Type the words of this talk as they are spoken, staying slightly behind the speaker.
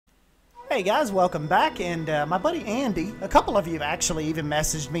Hey guys, welcome back. And my buddy Andy, a couple of you have actually even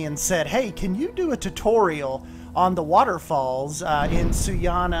messaged me and said, hey, can you do a tutorial on the waterfalls in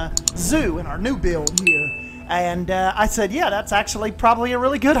Suyana Zoo in our new build here? And I said, yeah, that's actually probably a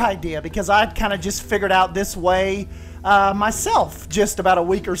really good idea, because I'd kind of just figured out this way myself just about a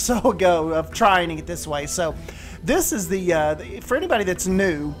week or so ago of trying it this way. So this is for anybody that's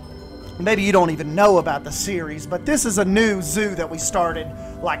new, maybe you don't even know about the series, but this is a new zoo that we started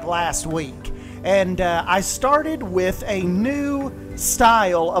like last week. And I started with a new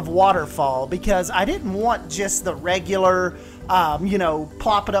style of waterfall because I didn't want just the regular,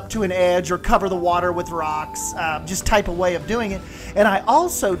 plop it up to an edge or cover the water with rocks, just type of way of doing it. And I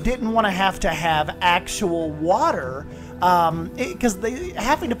also didn't want to have actual water, because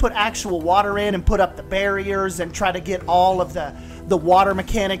having to put actual water in and put up the barriers and try to get all of the water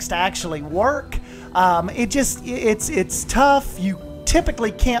mechanics to actually work, it's tough. You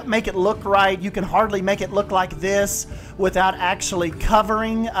typically can't make it look right. You can hardly make it look like this without actually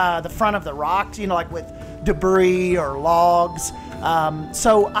covering the front of the rocks, like with debris or logs.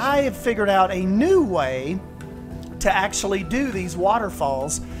 So I have figured out a new way to actually do these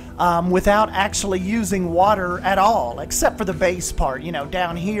waterfalls without actually using water at all, except for the base part.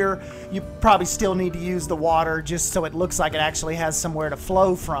 Down here, you probably still need to use the water just so it looks like it actually has somewhere to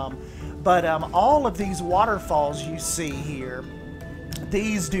flow from. But all of these waterfalls you see here,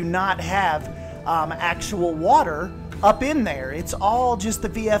 these do not have actual water up in there. It's all just the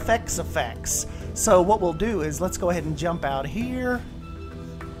VFX effects. So what we'll do is, let's go ahead and jump out here.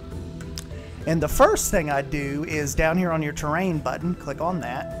 And the first thing I do is down here on your terrain button, click on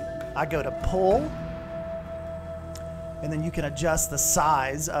that. I go to pull, and then you can adjust the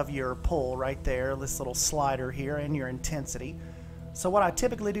size of your pull right there, this little slider here, and your intensity. So what I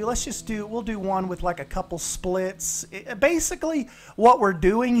typically do, we'll do one with like a couple splits. Basically, what we're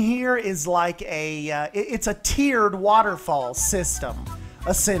doing here is like it's a tiered waterfall system,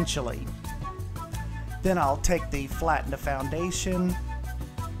 essentially. Then I'll take the flatten the foundation,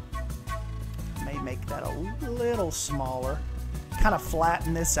 may make that a little smaller, kind of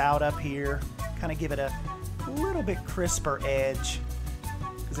flatten this out up here, kind of give it a little bit crisper edge,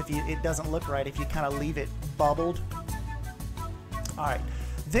 because it doesn't look right if you kind of leave it bubbled. Alright,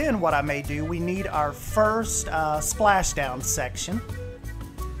 then what I may do, we need our first splashdown section.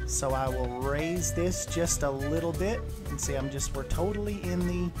 So I will raise this just a little bit. You can see we're totally in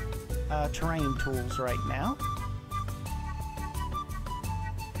the terrain tools right now.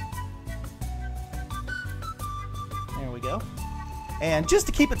 There we go. And just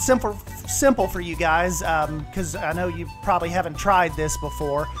to keep it simple for you guys, because I know you probably haven't tried this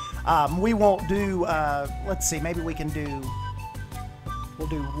before, we won't do, let's see, maybe we'll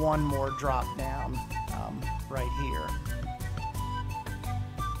do one more drop down right here.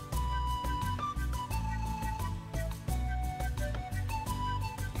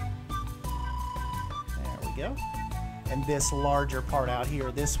 There we go. And this larger part out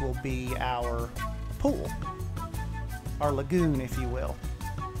here, this will be our pool, our lagoon, if you will.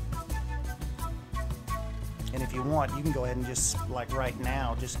 And if you want, you can go ahead and just, like right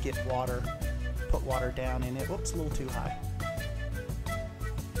now, just get water, put water down in it. Whoops, a little too high.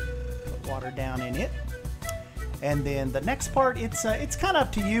 Water down in it. And then the next part, it's kind of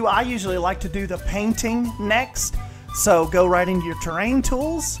up to you. I usually like to do the painting next. So go right into your terrain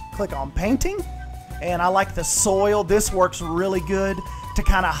tools, click on painting, and I like the soil. This works really good to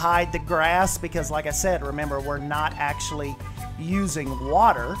kind of hide the grass, because like I said, remember, we're not actually using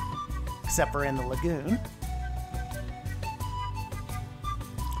water except for in the lagoon.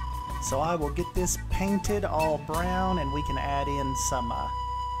 So I will get this painted all brown, and we can add in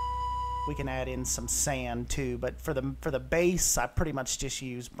some sand too, but for the base, I pretty much just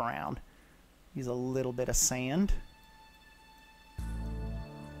use brown. Use a little bit of sand.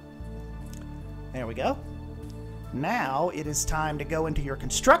 There we go. Now it is time to go into your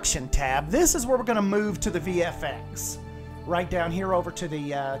construction tab. This is where we're going to move to the VFX. Right down here over to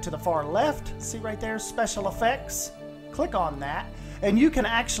the far left. See right there, special effects. Click on that, and you can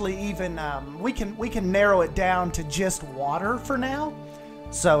actually even we can narrow it down to just water for now.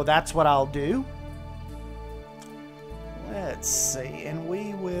 So that's what I'll do. Let's see, and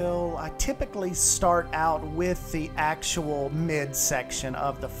I typically start out with the actual midsection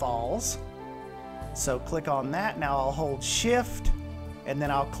of the falls. So click on that. Now I'll hold Shift, and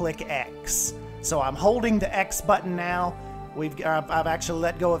then I'll click X. So I'm holding the X button now. I've actually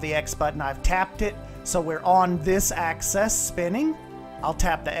let go of the X button. I've tapped it. So we're on this axis spinning. I'll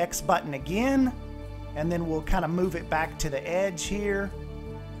tap the X button again, and then we'll kind of move it back to the edge here.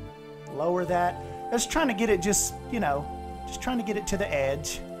 Lower that. Just trying to get it just trying to get it to the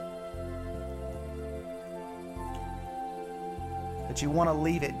edge. but you want to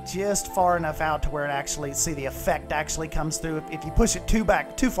leave it just far enough out to where it actually, see, the effect actually comes through. If you push it too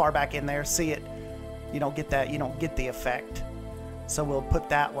far back in there, see it, you don't get that, you don't get the effect. So we'll put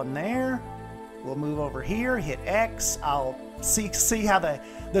that one there. We'll move over here, hit X. I'll see how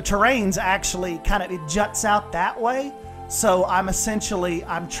the terrain's actually kind of, it juts out that way. So I'm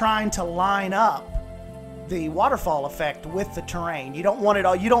trying to line up the waterfall effect with the terrain. You don't want it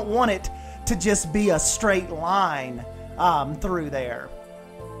all, you don't want it to just be a straight line through there.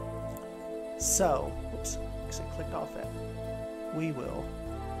 So, oops, actually clicked off that. We will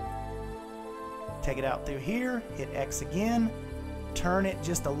take it out through here, hit X again, turn it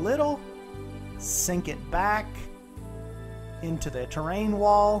just a little, sink it back into the terrain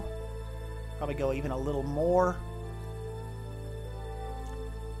wall, probably go even a little more.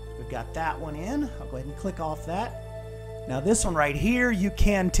 We've got that one in. I'll go ahead and click off that. Now this one right here, you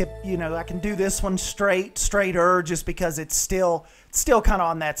can tip, you know, I can do this one straighter just because it's still kind of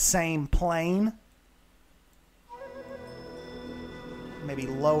on that same plane. Maybe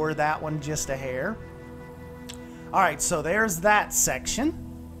lower that one just a hair. All right, so there's that section.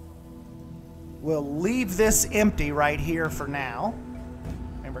 We'll leave this empty right here for now.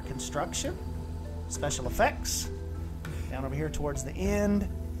 Remember, construction, special effects, down over here towards the end,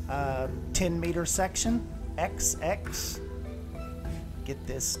 10-meter section, XX. Get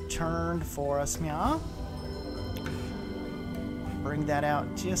this turned for us, meow. Bring that out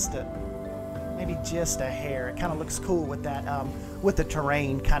maybe just a hair. It kind of looks cool with that, with the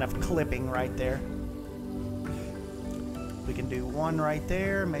terrain kind of clipping right there. We can do one right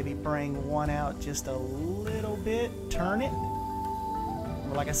there, maybe bring one out just a little bit, turn it.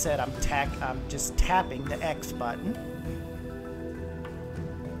 Well, like I said, I'm just tapping the X button.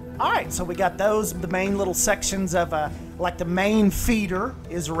 All right, so we got those, the main little sections of, like the main feeder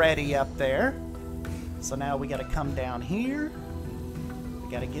is ready up there. So now we gotta come down here.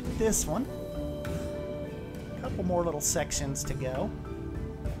 We gotta get this one. A couple more little sections to go.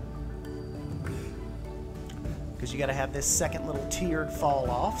 Because you got to have this second little tiered fall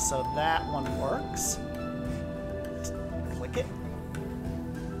off, so that one works. Click it.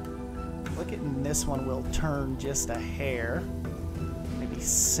 Click it, and this one will turn just a hair. Maybe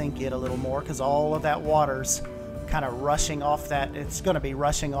sink it a little more, because all of that water's kind of rushing off that, it's going to be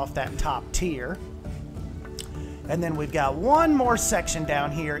rushing off that top tier. And then we've got one more section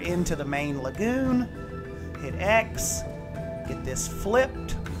down here into the main lagoon. Hit X, get this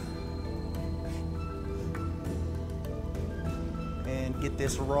flipped. Get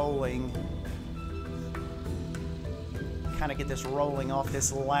this rolling, kind of get this rolling off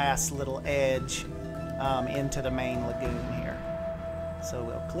this last little edge into the main lagoon here. So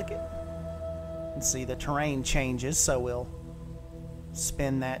we'll click it and see the terrain changes, so we'll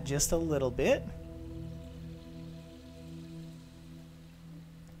spin that just a little bit.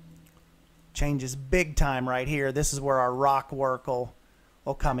 Changes big time right here. This is where our rock work will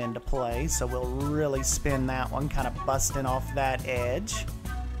come into play, so we'll really spin that one, kind of busting off that edge.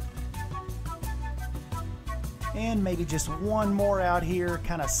 And maybe just one more out here,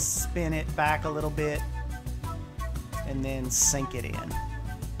 kind of spin it back a little bit, and then sink it in.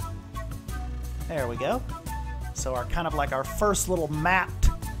 There we go. So our kind of like our first little mapped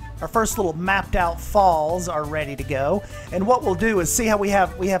out falls are ready to go. And what we'll do is see how we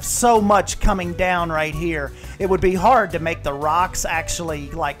have so much coming down right here. It would be hard to make the rocks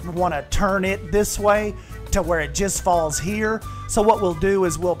actually like want to turn it this way to where it just falls here. So what we'll do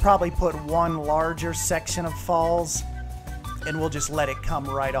is we'll probably put one larger section of falls and we'll just let it come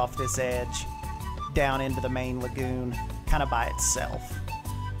right off this edge down into the main lagoon kind of by itself.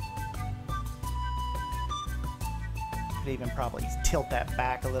 Could even probably tilt that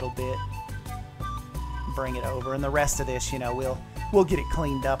back a little bit, bring it over, and the rest of this, you know, we'll get it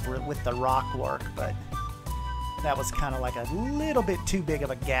cleaned up with the rock work, but that was kind of like a little bit too big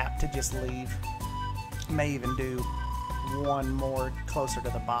of a gap to just leave. May even do one more closer to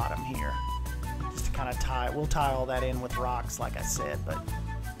the bottom here, just to kind of we'll tie all that in with rocks like I said, but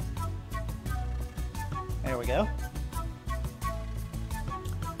there we go.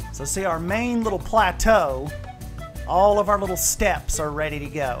 So see, our main little plateau, all of our little steps are ready to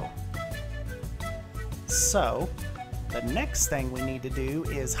go. So the next thing we need to do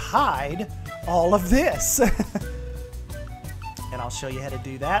is hide all of this. And I'll show you how to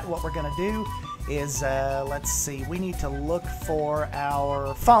do that. What we're going to do is, let's see, we need to look for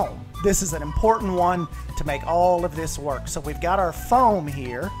our foam. This is an important one to make all of this work. So we've got our foam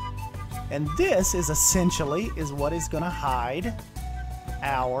here, and this is essentially what is going to hide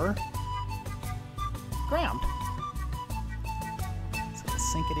our ground. So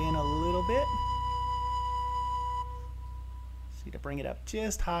let's sink it in a little bit. See Need to bring it up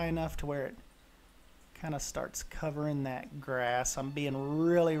just high enough to where it kind of starts covering that grass. I'm being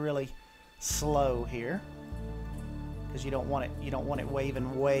really, really slow here because you don't want it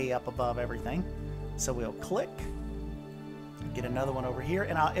waving way up above everything. So we'll click, get another one over here,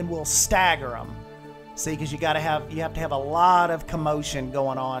 and we'll stagger them. See, because you have to have a lot of commotion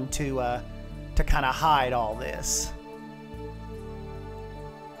going on to kind of hide all this.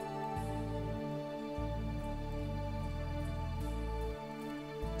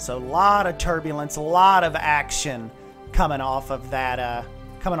 So a lot of turbulence, a lot of action coming off of that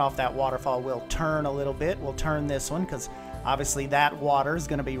waterfall. We'll turn a little bit. We'll turn this one because obviously that water is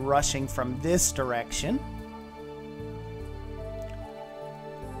going to be rushing from this direction.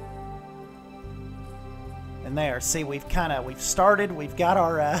 And there, see, we've started. We've got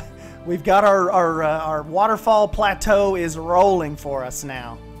our waterfall plateau is rolling for us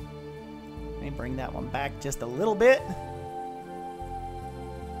now. Let me bring that one back just a little bit.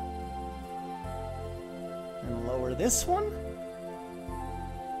 And lower this one.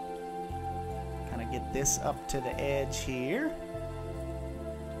 Kind of get this up to the edge here.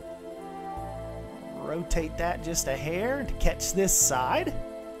 Rotate that just a hair to catch this side.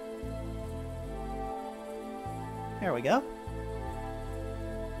 There we go.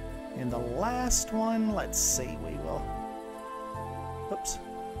 And the last one, let's see, we will, oops,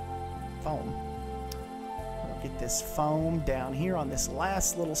 foam. We'll get this foam down here on this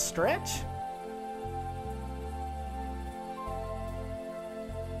last little stretch.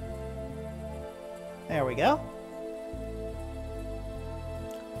 There we go.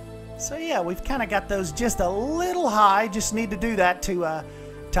 So yeah, we've kind of got those just a little high. Just need to do that to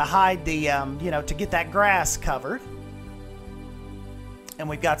hide the, to get that grass covered. And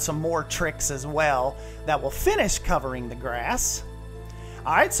we've got some more tricks as well that will finish covering the grass.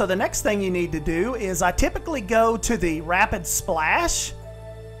 All right, so the next thing you need to do is I typically go to the rapid splash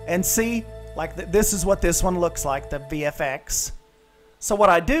and see, like this is what this one looks like, the VFX. So what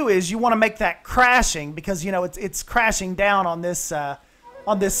I do is you want to make that crashing because, you know, it's crashing down on this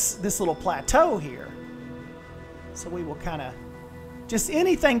little plateau here. So we will kind of just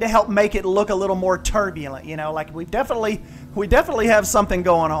anything to help make it look a little more turbulent, you know, like we definitely have something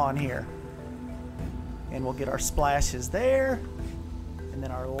going on here. And we'll get our splashes there. And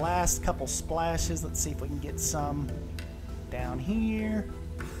then our last couple splashes, let's see if we can get some down here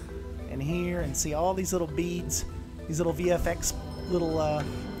and here, and see all these little beads, these little VFX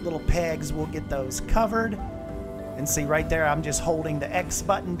little pegs, we'll get those covered. And see right there, I'm just holding the X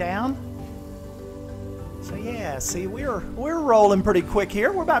button down. So yeah, see, we're rolling pretty quick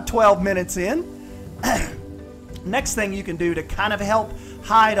here. We're about 12 minutes in. Next thing you can do to kind of help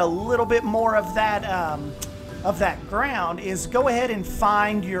hide a little bit more of that ground is go ahead and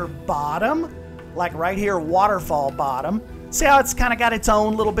find your bottom, like right here, waterfall bottom. See how it's kind of got its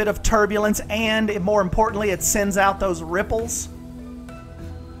own little bit of turbulence, and more importantly, it sends out those ripples.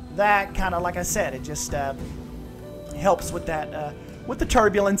 That kind of, like I said, it just helps with that, with the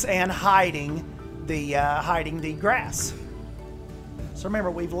turbulence and hiding the grass. So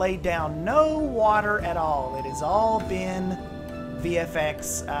remember, we've laid down no water at all. It has all been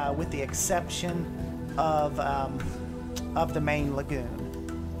VFX, with the exception of the main lagoon.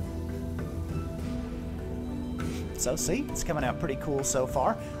 So see, it's coming out pretty cool so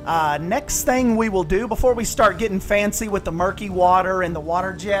far. Next thing we will do before we start getting fancy with the murky water and the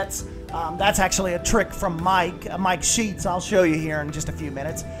water jets, that's actually a trick from Mike Sheets. I'll show you here in just a few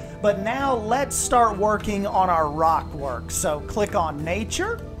minutes. But now let's start working on our rock work. So click on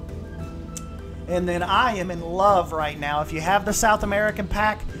nature. And then I am in love right now, if you have the South American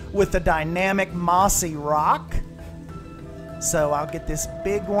pack, with the dynamic mossy rock. So I'll get this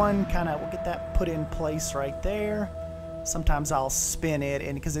big one, we'll get that put in place right there. Sometimes I'll spin it,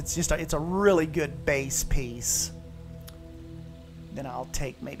 and because it's a really good base piece. Then I'll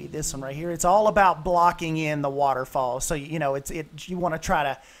take maybe this one right here. It's all about blocking in the waterfall. So, you know, you want to try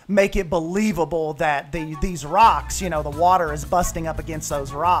to make it believable that these rocks, you know, the water is busting up against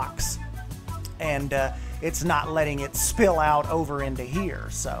those rocks. And it's not letting it spill out over into here.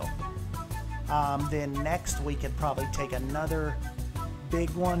 So then next we could probably take another big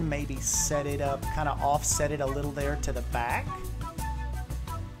one, maybe set it up, kind of offset it a little there to the back.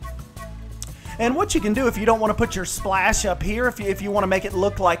 And what you can do if you don't want to put your splash up here, if you want to make it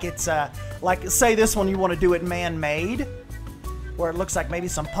look like it's, like say this one you want to do it man-made, where it looks like maybe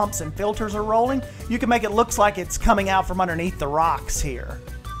some pumps and filters are rolling, you can make it look like it's coming out from underneath the rocks here.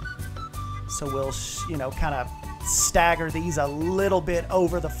 So we'll, you know, kind of stagger these a little bit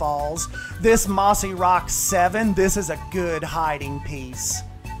over the falls. This Mossy Rock 7, this is a good hiding piece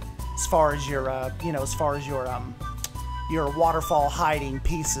as far as your, your waterfall hiding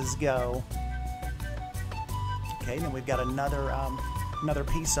pieces go. Okay, then we've got another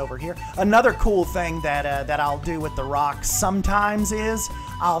piece over here. Another cool thing that I'll do with the rocks sometimes is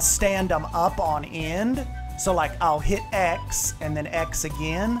I'll stand them up on end. So like I'll hit X and then X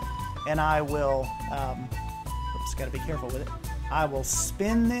again, and I will, oops, gotta be careful with it. I will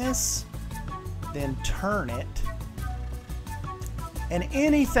spin this, then turn it,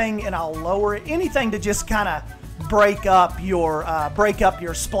 and I'll lower it, anything to just kind of break up your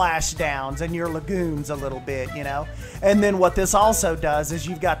splash downs and your lagoons a little bit, you know. And then what this also does is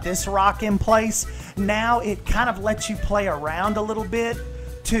you've got this rock in place. Now it kind of lets you play around a little bit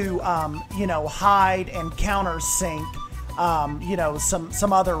to, you know, hide and countersink, you know,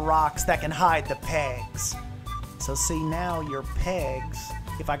 some other rocks that can hide the pegs. So see, now your pegs,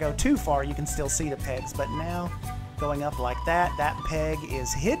 if I go too far, you can still see the pegs, but now going up like that, that peg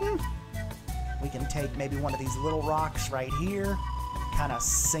is hidden. We can take maybe one of these little rocks right here, kind of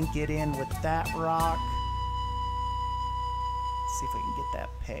sink it in with that rock. Let's see if we can get that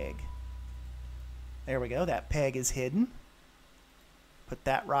peg. There we go, that peg is hidden. Put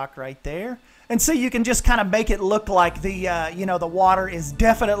that rock right there. And see, you can just kind of make it look like the, you know, the water is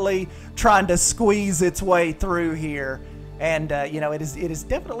definitely trying to squeeze its way through here. And, you know, it is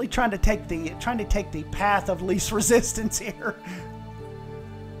definitely trying to take the path of least resistance here.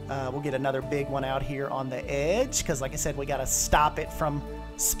 We'll get another big one out here on the edge, because like I said, we got to stop it from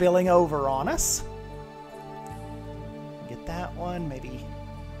spilling over on us. Get that one, maybe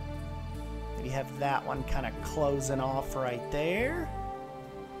have that one kind of closing off right there.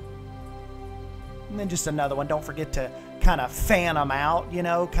 And then just another one. Don't forget to kind of fan them out, you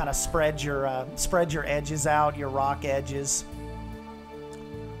know, kind of spread your edges out, your rock edges.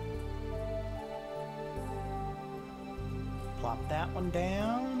 Plop that one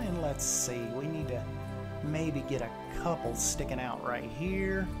down, and let's see, we need to maybe get a couple sticking out right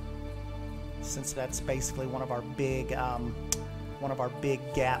here, since that's basically one of our big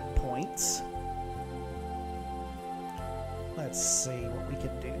gap points. Let's see what we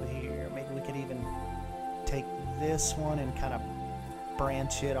could do here. Maybe we could even take this one and kind of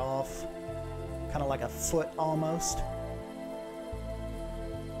branch it off, kind of like a foot almost.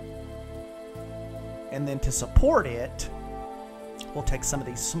 And then to support it, we'll take some of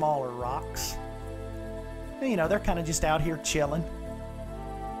these smaller rocks. You know, they're kind of just out here chilling.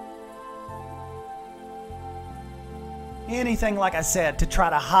 Anything, like I said, to try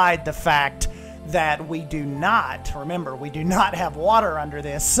to hide the fact that we do not, remember, we do not have water under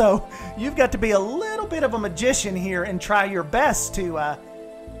this. So you've got to be a little bit of a magician here and try your best to,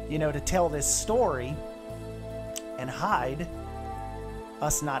 you know, to tell this story and hide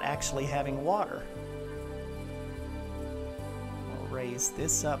us not actually having water. Raise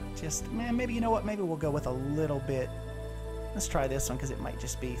this up just, man, maybe, you know what, maybe we'll go with a little bit. Let's try this one, because it might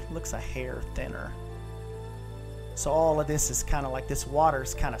just be, looks a hair thinner. So all of this is kind of like, this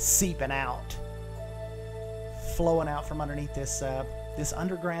water's kind of seeping out, flowing out from underneath this this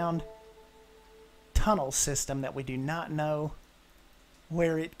underground tunnel system that we do not know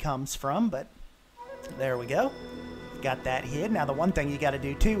where it comes from, but there we go. Got that hid. Now the one thing you got to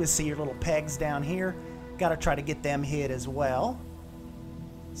do too is see your little pegs down here. Got to try to get them hid as well.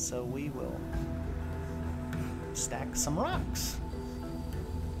 So we will stack some rocks.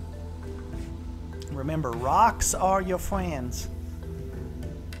 Remember, rocks are your friends.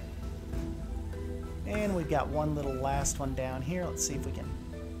 And we've got one little last one down here. Let's see if we can,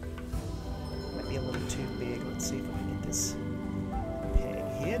 might be a little too big. Let's see if we can get this peg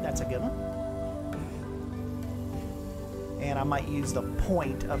hid. That's a good one. And I might use the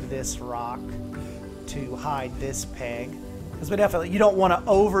point of this rock to hide this peg, because we definitely, you don't want to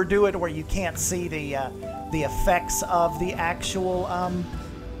overdo it where you can't see the effects of the actual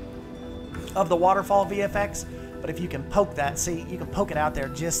of the waterfall VFX. But if you can poke that, see, you can poke it out there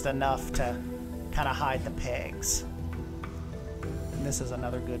just enough to kind of hide the pegs. And this is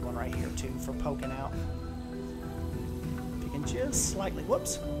another good one right here too for poking out. If you can just slightly,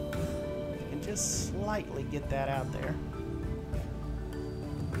 whoops, if you can just slightly get that out there.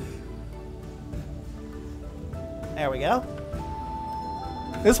 There we go.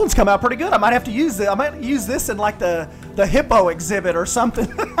 This one's come out pretty good. I might have to use it. I might use this in like the hippo exhibit or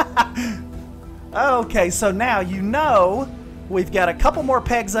something. Okay, so now you know we've got a couple more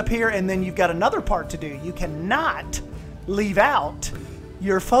pegs up here, and then you've got another part to do. You cannot leave out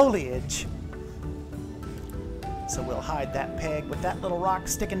your foliage. So we'll hide that peg with that little rock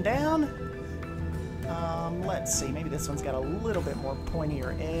sticking down. Let's see, maybe this one's got a little bit more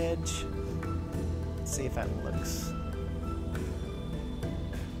pointier edge. Let's see if that looks.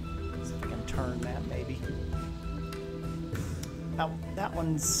 See if we can turn that maybe. that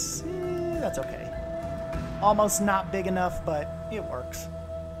one's, that's okay. Almost not big enough, but it works.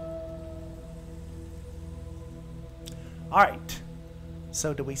 All right.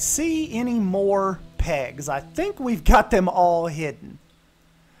 So do we see any more pegs? I think we've got them all hidden.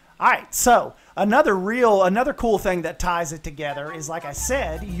 All right. So another cool thing that ties it together is, like I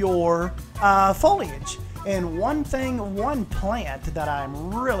said, your foliage. And one plant that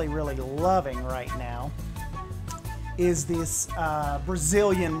I'm really, really loving right now is this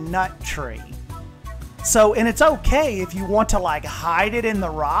Brazilian nut tree. So, and it's okay if you want to like hide it in the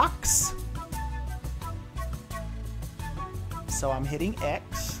rocks. So I'm hitting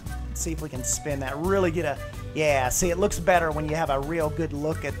X. Let's see if we can spin that. Really get a, yeah, see, it looks better when you have a real good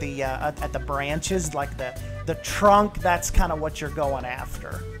look at the branches, like the trunk. That's kind of what you're going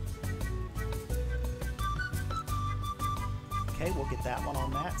after. Okay, we'll get that one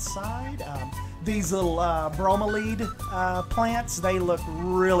on that side. These little bromeliad plants, they look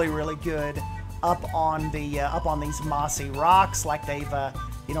really, really good up on these mossy rocks, like they've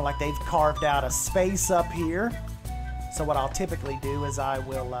like they've carved out a space up here. So what I'll typically do is I'll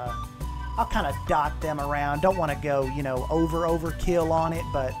kind of dot them around. Don't want to go overkill on it,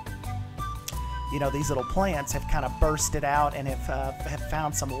 but these little plants have kind of bursted out and have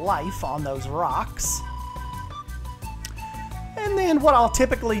found some life on those rocks. And then what I'll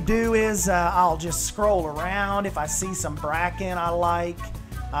typically do is I'll just scroll around. If I see some bracken I like,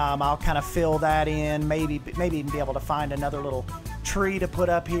 I'll kind of fill that in. Maybe even be able to find another little tree to put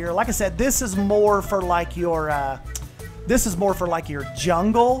up here. Like I said, this is more for like your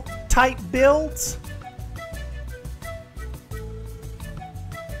jungle type builds.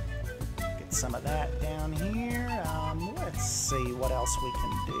 Get some of that down here. Let's see what else we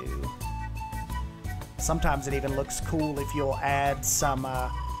can do. Sometimes it even looks cool if you'll add some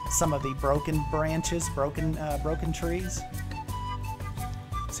of the broken branches, broken trees.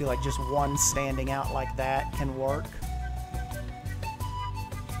 See, like just one standing out like that can work.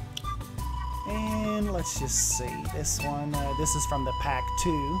 And let's just see this one. This is from the pack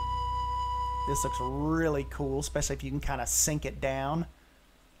 2. This looks really cool, especially if you can kind of sink it down.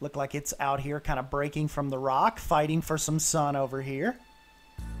 Look like it's out here kind of breaking from the rock, fighting for some sun over here.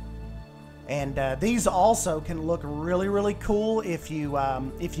 And these also can look really, really cool if you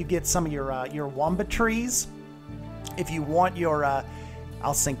get some of your womba trees. If you want your,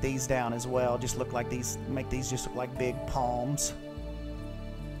 I'll sink these down as well. Just look like these, make these just look like big palms.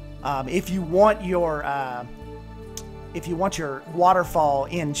 If you want your waterfall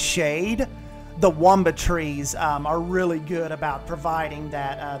in shade, the womba trees are really good about providing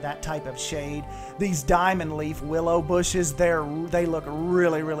that type of shade. These diamond leaf willow bushes, they look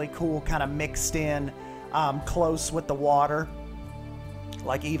really, really cool, kind of mixed in close with the water.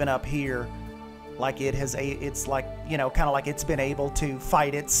 Like even up here, like it's like, kind of like it's been able to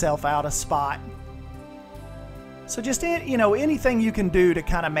fight itself out a spot. So just, anything you can do to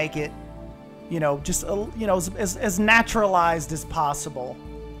kind of make it, just, as naturalized as possible.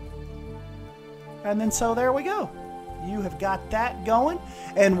 And then so there we go. You have got that going.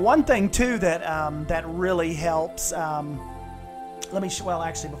 And one thing too that really helps, well,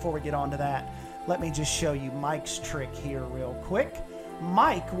 actually, before we get on to that, let me just show you Mike's trick here real quick.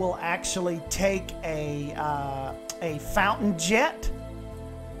 Mike will actually take a fountain jet.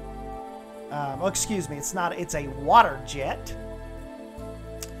 Excuse me, it's a water jet.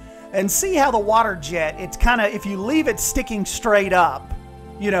 And see how the water jet, it's kind of, if you leave it sticking straight up,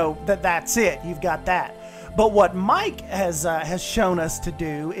 that's it, you've got that. But what Mike has shown us to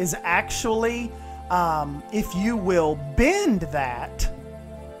do is actually, if you will bend that,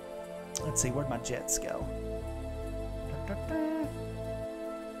 let's see, where'd my jets go?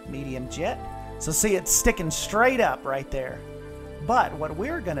 Medium jet. So see, it's sticking straight up right there. But what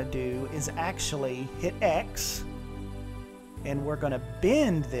we're going to do is actually hit X, and we're going to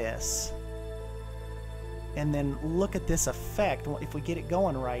bend this. And then look at this effect. If we get it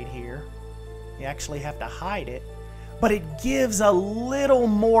going right here, you actually have to hide it. But it gives a little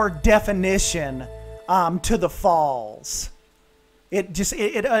more definition to the falls.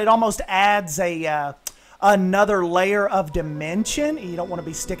 It almost adds another layer of dimension. You don't want to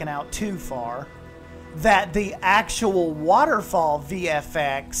be sticking out too far. That the actual waterfall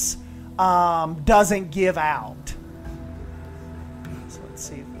VFX doesn't give out. So let's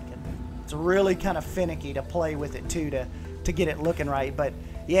see if we can. It's really kind of finicky to play with it too to get it looking right. But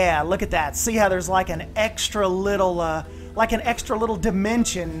yeah, look at that. See how there's like an extra little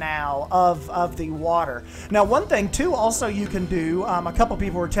dimension now of the water. Now, one thing too, also you can do. A couple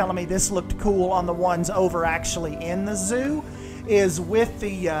people were telling me this looked cool on the ones over actually in the zoo. Is with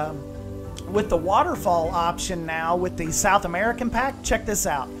the with the waterfall option now, with the South American pack, check this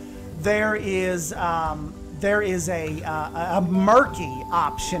out. There is a murky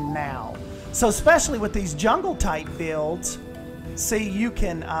option now. So especially with these jungle type builds, see, you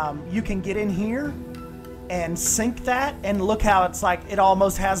can get in here and sink that, and look how it's like, it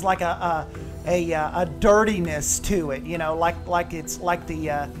almost has like a dirtiness to it, you know, like it's like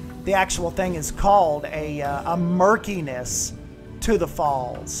the actual thing is called a murkiness to the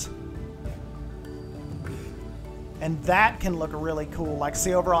falls. And that can look really cool. Like,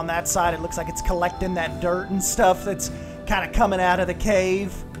 see over on that side, it looks like it's collecting that dirt and stuff that's kind of coming out of the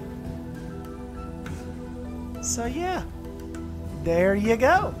cave. So yeah, there you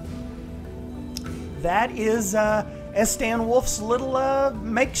go. That is Stan Wolf's little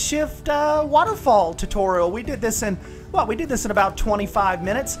makeshift waterfall tutorial. We did this in, well, we did this in about 25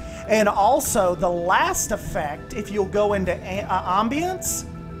 minutes. And also the last effect, if you'll go into ambience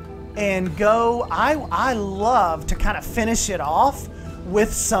and go, I love to kind of finish it off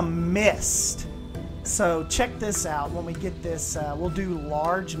with some mist. So check this out. When we get this, we'll do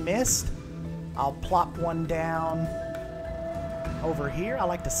large mist. I'll plop one down over here. I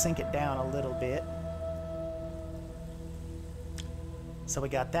like to sink it down a little bit. So we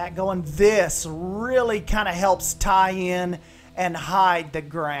got that going. This really kind of helps tie in and hide the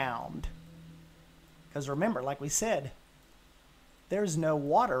ground. Because remember, like we said, there's no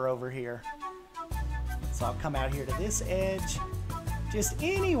water over here. So I'll come out here to this edge. Just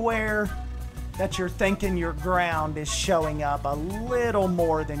anywhere that you're thinking your ground is showing up a little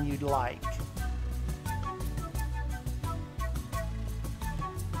more than you'd like.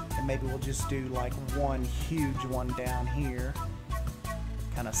 And maybe we'll just do like one huge one down here.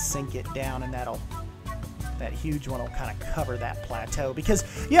 Kind of sink it down, and that huge one will kind of cover that plateau. Because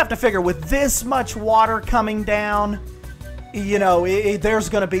you have to figure, with this much water coming down, you know, there's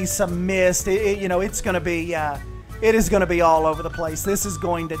going to be some mist. You know, it's going to be, it is going to be all over the place. This is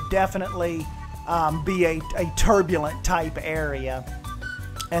going to definitely be a turbulent type area.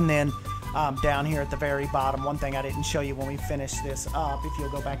 And then down here at the very bottom, one thing I didn't show you when we finish this up, if you'll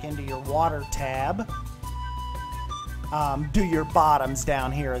go back into your water tab, do your bottoms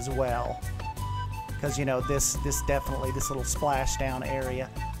down here as well. Because, you know, this definitely, this little splash down area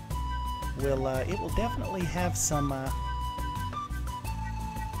will, it will definitely have some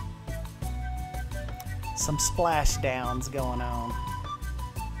splash downs going on.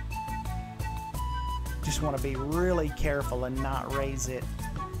 Just want to be really careful and not raise it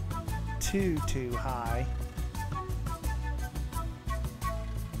too high.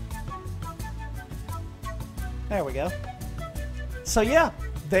 There we go. So yeah,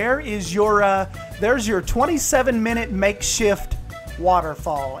 there is your there's your 27-minute makeshift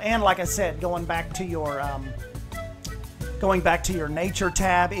waterfall. And like I said, going back to your nature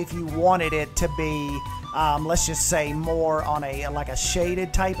tab, if you wanted it to be let's just say more on a like a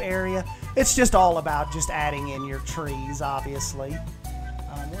shaded type area, it's just all about just adding in your trees, obviously.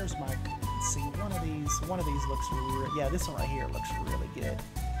 Where's my, let's see, one of these looks yeah, this one right here looks really good.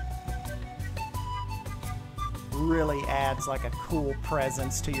 Really adds like a cool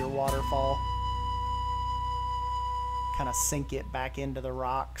presence to your waterfall. Kind of sink it back into the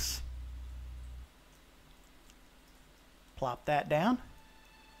rocks. Plop that down.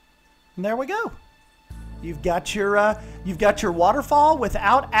 And there we go. You've got your waterfall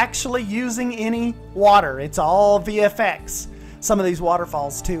without actually using any water. It's all VFX. Some of these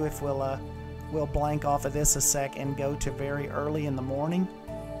waterfalls too, if we'll blank off of this a sec and go to very early in the morning,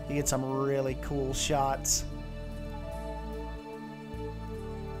 you get some really cool shots.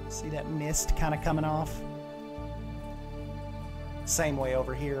 See that mist kind of coming off? Same way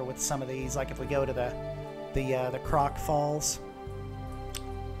over here with some of these, like if we go to the Croc Falls.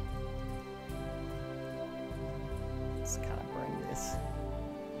 Let's kind of bring this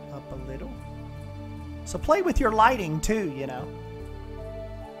up a little. So play with your lighting too, you know.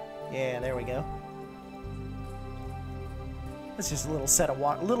 Yeah, there we go. It's just a little set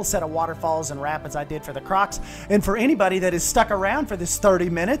of waterfalls and rapids I did for the Crocs. And for anybody that is stuck around for this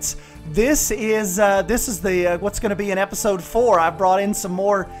 30 minutes, this is the what's going to be in episode 4. I've brought in some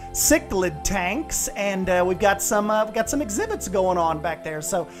more cichlid tanks, and we've got some exhibits going on back there.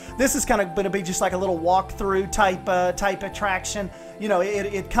 So this is kind of going to be just like a little walkthrough type attraction. You know,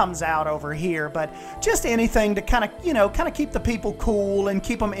 it comes out over here, but just anything to kind of keep the people cool and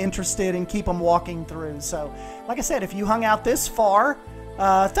keep them interested and keep them walking through. So, like I said, if you hung out this far,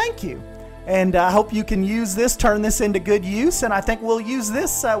 thank you, and I hope you can use this, turn this into good use. And I think we'll use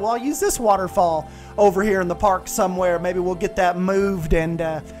this. I'll use this waterfall over here in the park somewhere. Maybe we'll get that moved and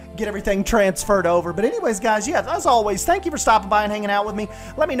get everything transferred over. But anyways, guys, yeah, as always, thank you for stopping by and hanging out with me.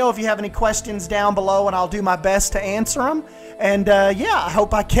 Let me know if you have any questions down below, and I'll do my best to answer them. And yeah, I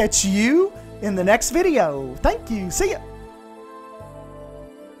hope I catch you in the next video. Thank you. See ya.